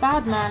 It's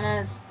bad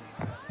manners.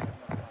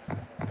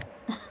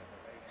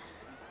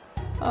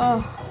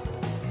 Oh,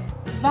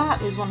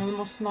 that is one of the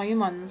most annoying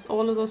ones.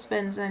 All of those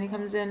spins and then he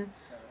comes in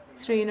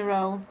 3 in a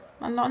row.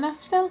 And not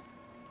enough still.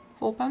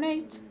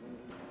 £4.8.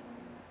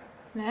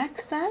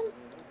 Next then.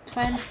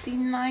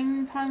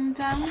 £29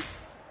 down.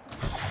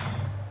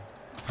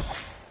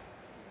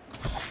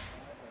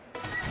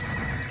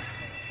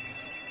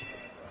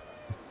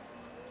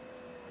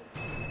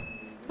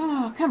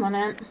 Oh, come on,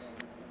 Ant.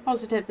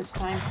 Positive this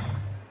time.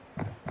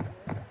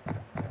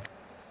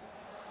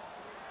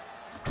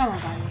 Come on,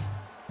 Barry.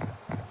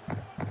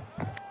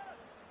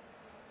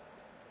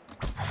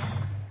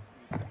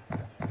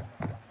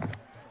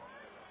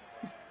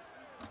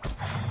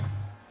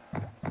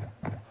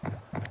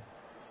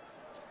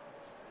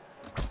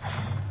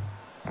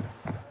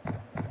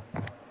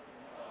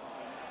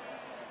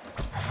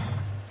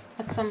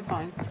 At some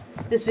point,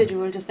 this video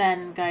will just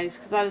end, guys,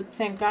 because I'll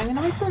think I'm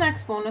gonna wait for the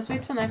next bonus,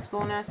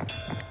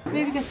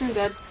 maybe get some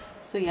good.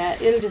 So yeah,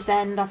 it'll just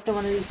end after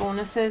one of these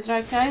bonuses,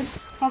 right, guys?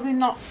 Probably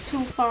not too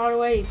far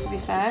away, to be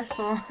fair.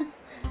 So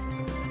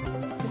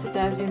if it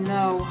does, you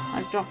know,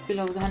 I've dropped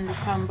below the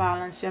 £100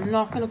 balance. So I'm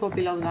not gonna go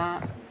below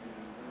that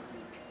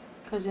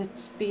because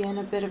it's being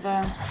a bit of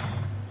a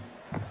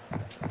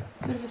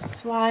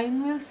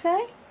swine, we'll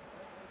say.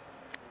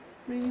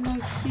 Really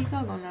nice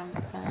seagull going around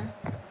up there.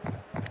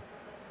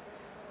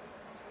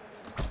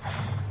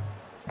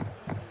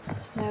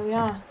 There we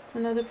are. It's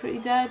another pretty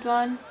dead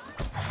one.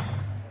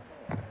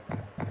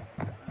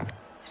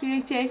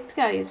 388,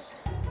 guys.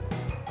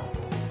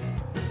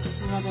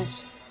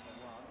 Rubbish.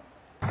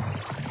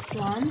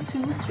 1, 2,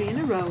 3 in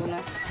a row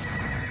left.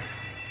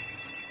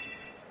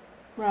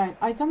 Right,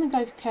 I don't think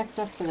I've kept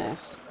up for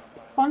this.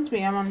 Haunts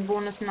me, I'm on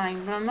bonus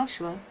 9, but I'm not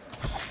sure.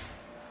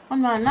 Oh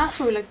man, that's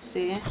what we like to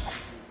see.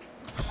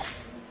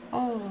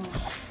 Oh.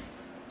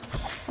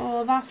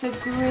 Oh, that's a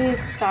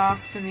great start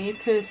for me,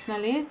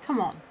 personally. Come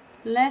on.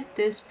 Let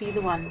this be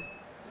the one.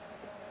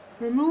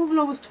 Remove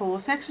lowest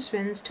horse, extra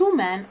spins, 2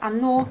 men, and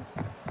no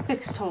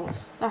fixed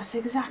horse. That's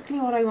exactly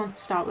what I want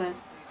to start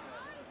with.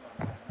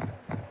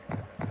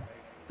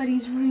 But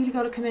he's really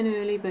got to come in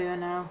early, Bear,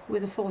 now,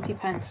 with a 40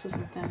 pence or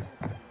something.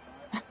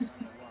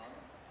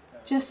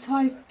 Just so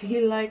I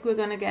feel like we're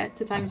going to get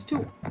to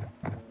 ×2.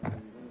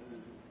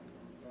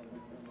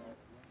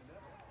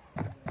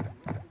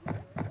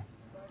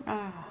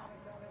 Ah.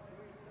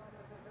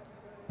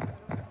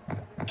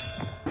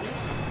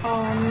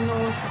 Oh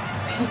no, this is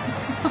stupid.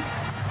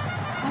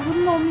 I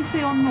wouldn't normally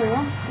say oh no to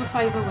a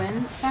 £5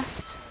 win,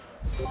 but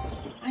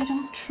I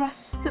don't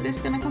trust that it's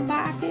going to come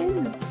back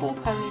in.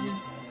 £4.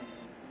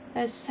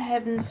 There's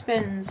 7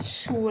 spins.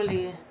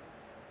 Surely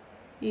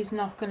he's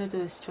not going to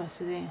do this to us,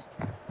 is he?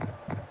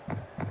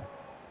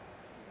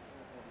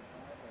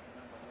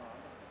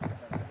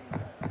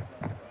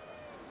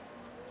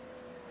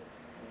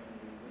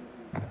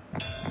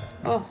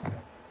 Oh.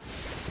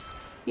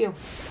 You.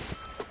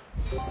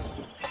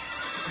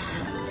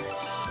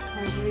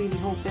 I was really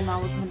hoping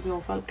that wasn't going to be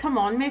awful. Come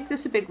on, make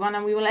this a big one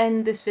and we will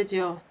end this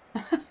video.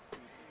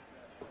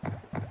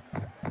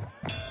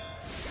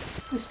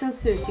 We're still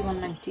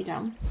 31.90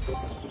 down.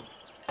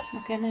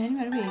 Not getting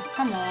anywhere, are we?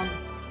 Come on.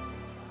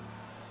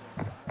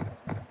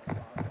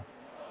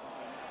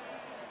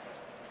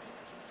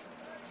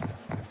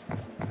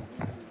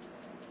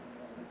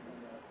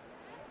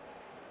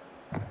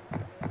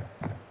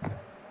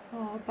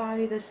 Oh,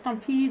 Barry, the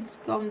stampede's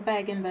gone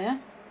begging there.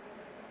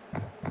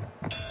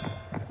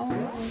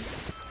 Oh,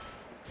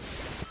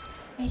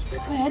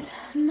 £8.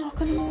 I'm not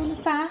going to go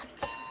with that.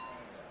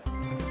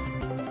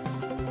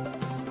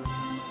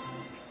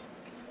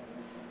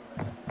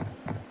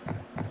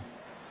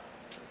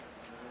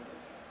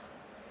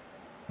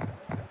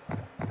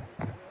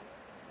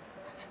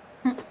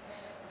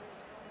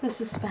 The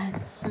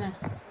suspense, isn't it?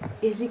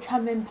 Is he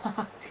coming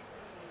back?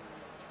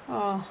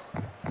 Oh.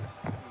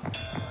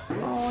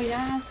 Oh,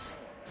 yes.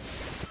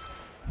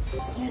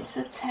 It's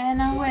a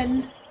 10-er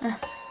win.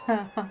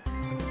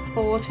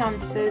 4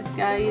 chances,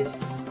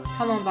 guys.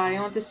 Come on, Barry.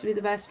 I want this to be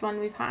the best one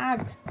we've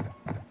had.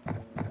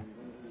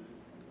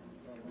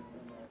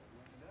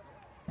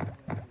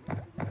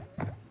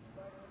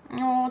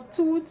 Oh,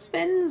 2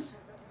 spins.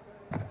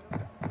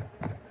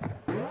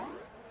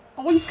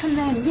 Oh, he's come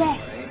in.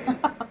 Yes.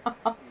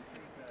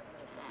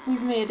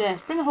 We've made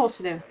it. Bring a horse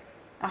with you.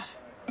 Ah.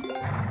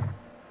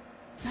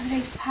 Another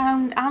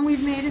 £8. And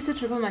we've made it to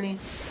triple money.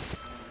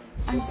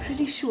 I'm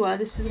pretty sure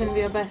this is going to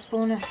be our best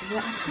bonus, isn't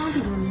it? I can't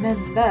even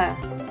remember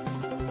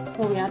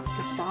what we had at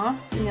the start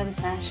in the other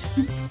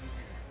sessions.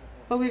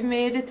 But we've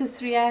made it to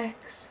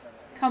 3x.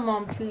 Come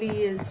on,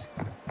 please.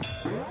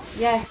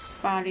 Yes,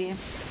 Barry.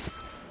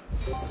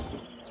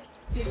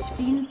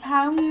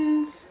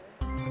 £15.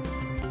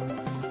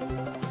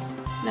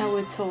 Now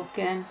we're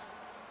talking.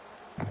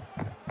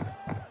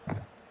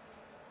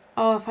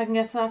 Oh, if I can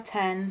get to that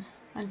 10,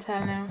 I'm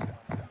telling you,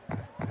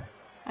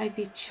 I'd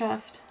be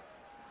chuffed.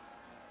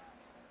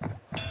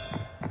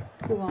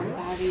 Go on,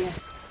 Barry.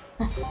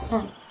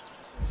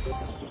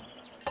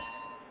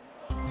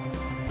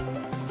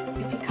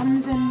 If he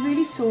comes in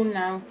really soon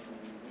now,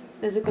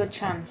 there's a good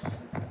chance.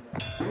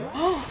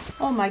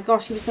 Oh my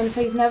gosh, he was going to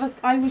say he's never...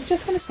 I was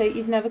just going to say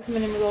he's never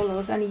coming in with all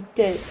those, and he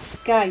did.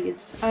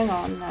 Guys, hang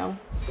on now.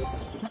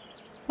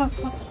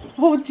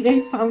 Oh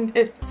dear, found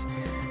it.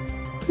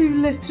 We've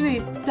literally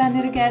done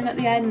it again at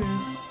the end.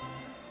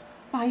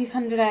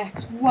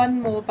 500x.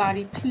 One more,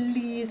 Barry.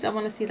 Please, I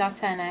want to see that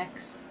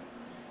 10x.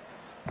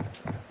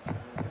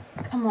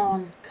 Come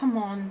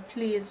on,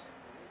 please.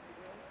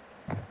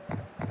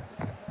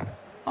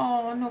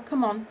 Oh no,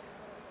 come on.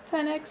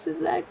 10x is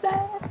right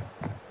there.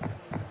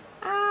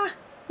 Ah!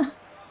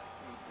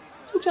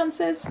 2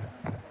 chances.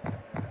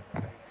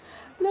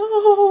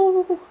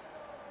 No!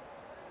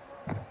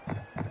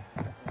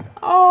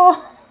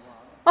 Oh!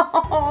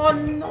 Oh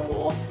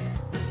no!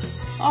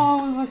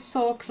 Oh, we were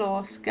so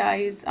close,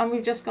 guys. And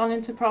we've just gone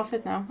into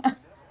profit now.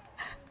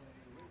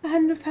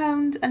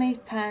 £100 and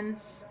 8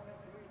 pence.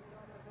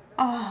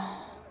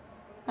 Oh,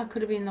 that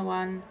could have been the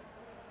one.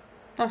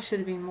 That should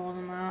have been more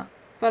than that.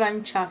 But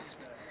I'm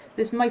chuffed.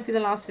 This might be the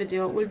last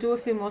video. We'll do a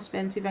few more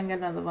spins, see if I can get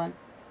another one.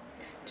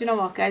 Do you know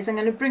what, guys? I'm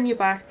going to bring you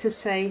back to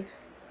say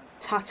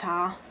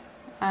ta-ta.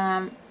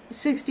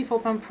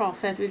 £64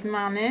 profit. We've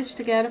managed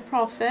to get a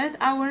profit.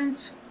 Hour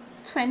and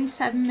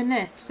 27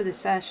 minutes for this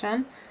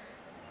session.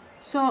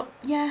 So,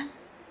 yeah.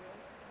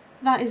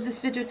 That is this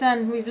video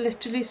done. We've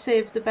literally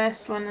saved the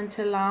best one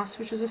until last,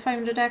 which was a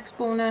 500x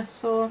bonus.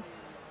 So,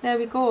 there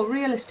we go.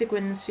 Realistic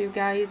wins for you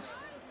guys.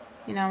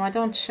 You know, I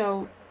don't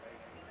show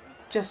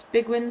just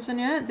big wins on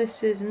here.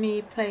 This is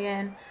me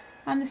playing,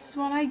 and this is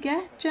what I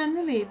get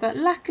generally. But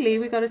luckily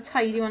we got a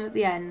tidy one at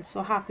the end,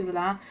 so happy with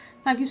that.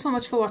 Thank you so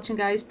much for watching,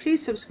 guys.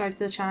 Please subscribe to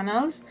the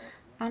channels,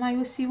 and I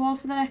will see you all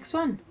for the next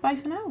one. Bye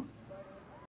for now.